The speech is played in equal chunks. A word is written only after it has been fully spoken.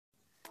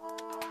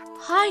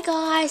Hi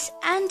guys,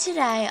 and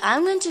today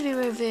I'm going to be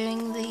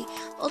reviewing the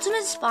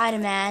Ultimate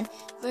Spider-Man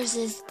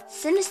vs.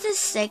 Sinister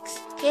 6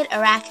 Kid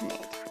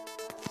Arachnid.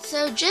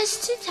 So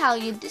just to tell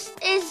you, this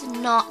is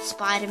not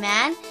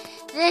Spider-Man,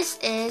 this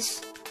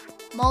is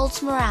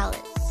Miles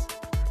Morales.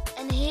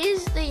 And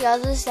here's the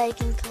others they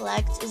can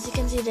collect. As you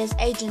can see, there's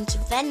Agent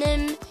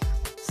Venom,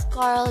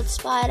 Scarlet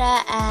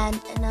Spider, and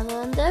another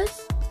one of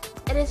those.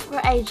 It is for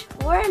age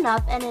 4 and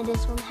up, and it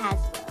is from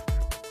Hasbro.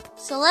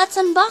 So let's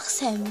unbox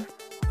him.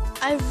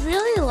 I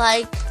really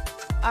like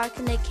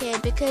Arachnid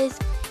Kid because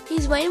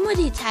he's way more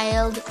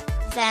detailed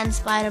than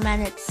Spider-Man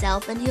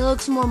itself, and he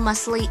looks more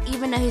muscly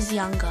even though he's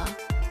younger.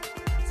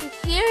 So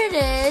here it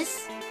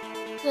is.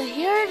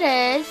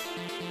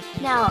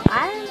 Now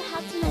I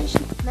have to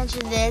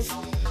mention this,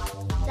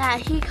 that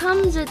he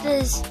comes with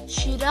this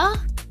shooter.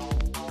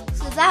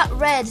 So that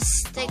red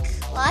stick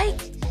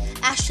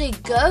actually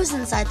goes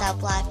inside that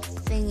black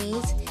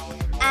thingies,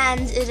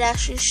 and it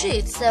actually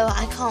shoots. So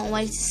I can't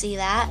wait to see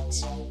that.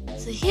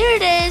 So here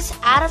it is,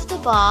 out of the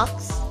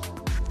box.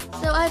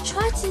 So I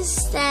tried to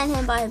stand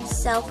him by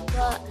himself,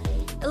 but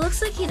it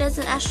looks like he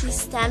doesn't actually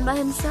stand by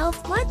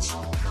himself much,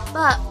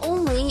 but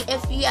only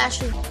if you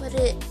actually put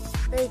it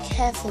very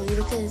carefully,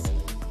 because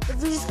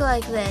if you just go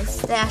like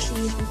this, they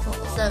actually usually fall.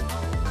 So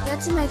you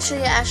have to make sure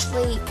you're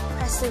actually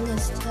pressing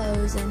his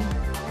toes and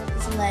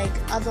his leg,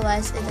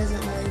 otherwise it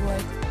doesn't really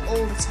work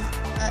all the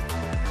time.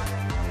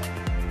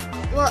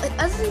 Well,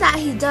 other than that,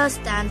 he does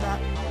stand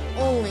up,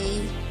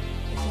 only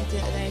do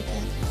it very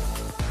carefully.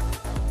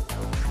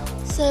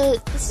 So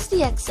this is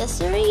the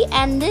accessory,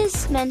 and this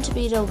is meant to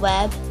be the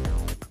web,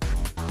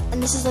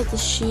 and this is like the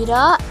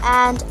shooter,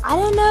 and I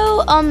don't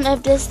know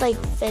if this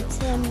fits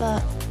him,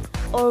 but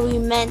or we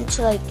meant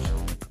to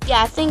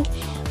I think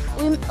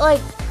we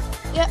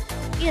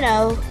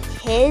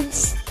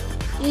kids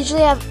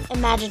usually have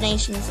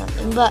imagination or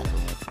something, but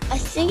I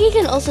think you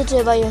can also do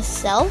it by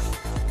yourself.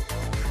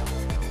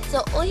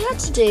 So all you have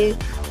to do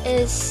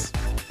is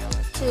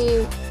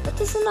to put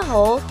this in the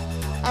hole,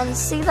 and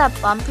see that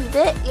bumpy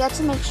bit, you have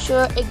to make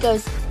sure it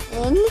goes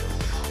in.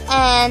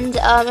 And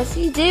if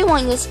you do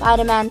want your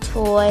Spider-Man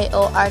toy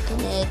or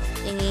Arachnid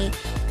thingy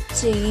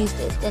to use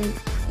this, then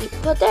you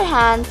put their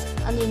hands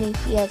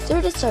underneath here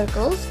through the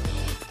circles,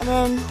 and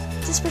then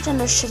just pretend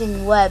they're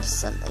shooting webs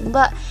or something.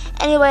 But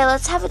anyway,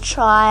 let's have a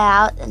try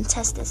out and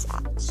test this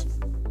out.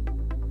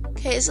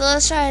 Okay, so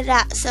let's try it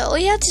out. So all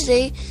you have to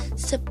do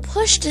is to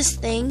push this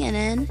thing, and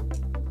then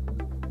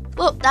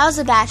whoa, that was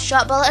a bad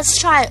shot, but let's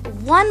try it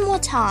one more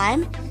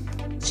time.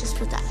 Let's just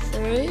put that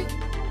through.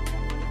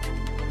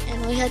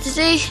 And all you have to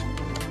do is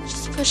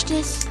just push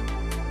this.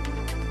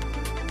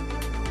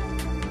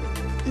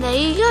 And there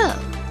you go.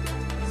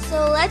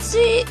 So let's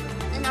do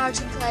an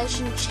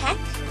articulation check.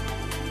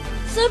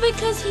 So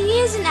because he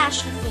is an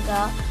action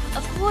figure,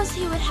 of course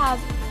he would have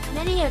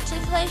many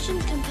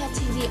articulations compared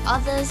to the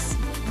other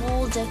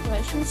small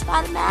decoration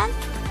Spider-Man.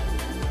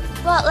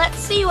 But let's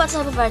see what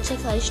type of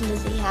articulation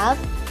does he have.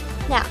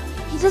 Now,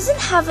 he doesn't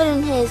have it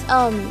in his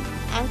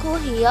ankle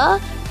here.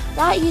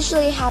 That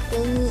usually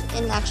happens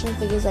in action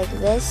figures like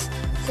this,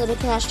 so they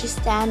can actually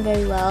stand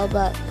very well,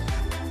 but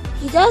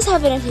he does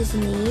have it in his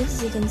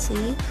knees, as you can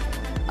see.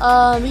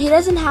 He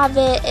doesn't have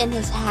it in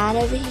his hand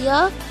over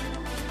here,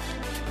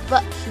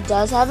 but he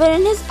does have it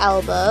in his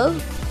elbow.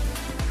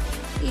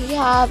 You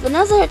have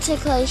another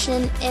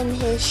articulation in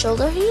his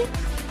shoulder here,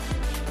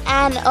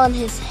 and on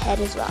his head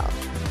as well.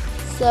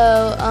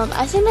 So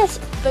I think that's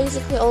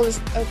basically all his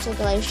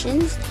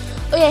articulations.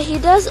 Oh yeah, he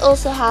does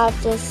also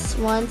have this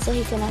one, so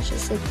he can actually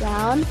sit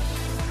down.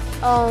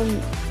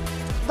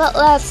 But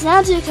let's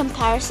now do a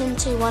comparison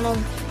to one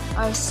of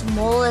our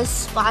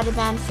smallest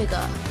Spider-Man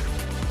figure.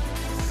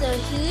 So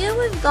here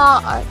we've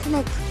got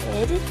Arachnid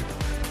Kid,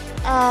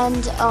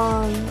 and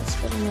let's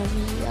put him over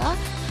here.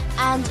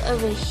 And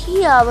over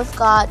here we've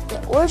got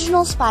the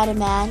original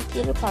Spider-Man,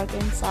 Peter Parker,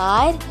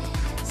 inside.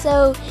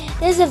 So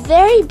there's a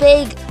very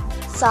big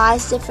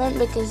size difference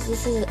because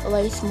this is a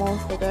way small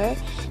figure.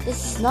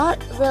 This is not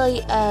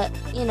really an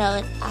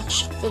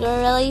action figure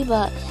really,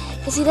 but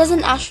because he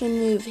doesn't actually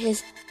move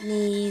his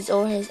knees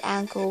or his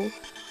ankle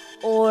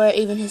or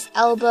even his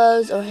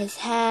elbows or his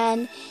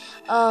hand.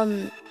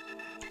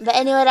 But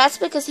anyway, that's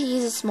because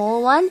he's a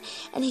smaller one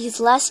and he's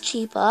less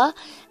cheaper.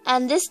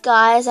 And this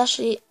guy is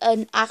actually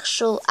an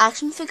actual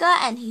action figure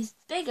and he's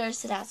bigger,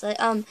 so that's it.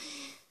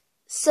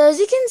 So as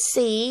you can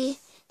see,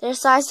 there's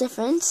size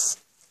difference.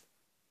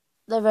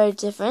 They're very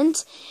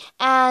different,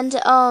 and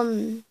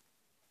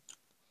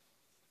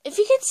if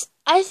you could,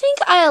 I think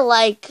I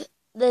like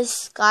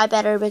this guy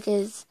better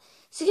because,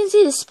 as you can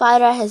see, the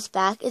spider at his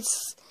back.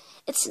 It's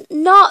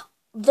not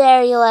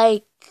very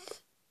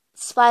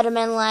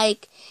Spider-Man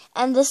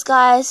and this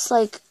guy's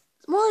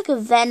more like a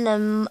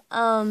Venom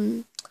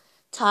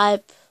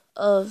type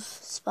of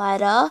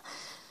spider.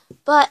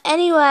 But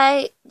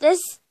anyway,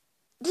 this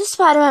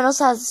Spider-Man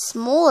also has a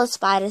smaller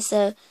spider,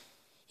 so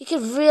you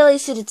can really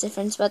see the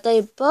difference, but they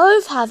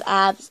both have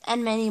abs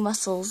and many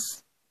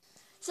muscles.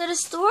 So the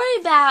story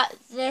about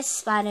this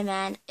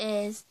Spider-Man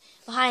is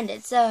behind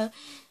it. So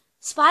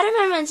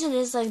Spider-Man went to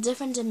this like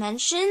different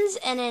dimensions,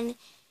 and then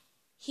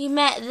he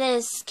met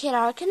this kid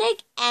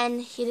Arachnid,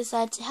 and he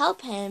decided to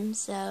help him.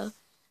 So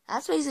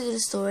that's basically the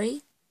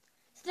story.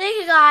 So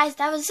thank you guys.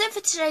 That was it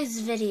for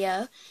today's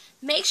video.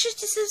 Make sure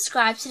to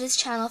subscribe to this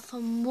channel for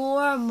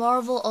more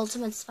Marvel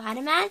Ultimate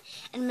Spider-Man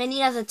and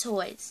many other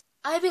toys.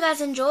 I hope you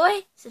guys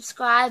enjoy.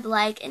 Subscribe,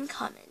 like, and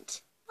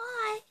comment.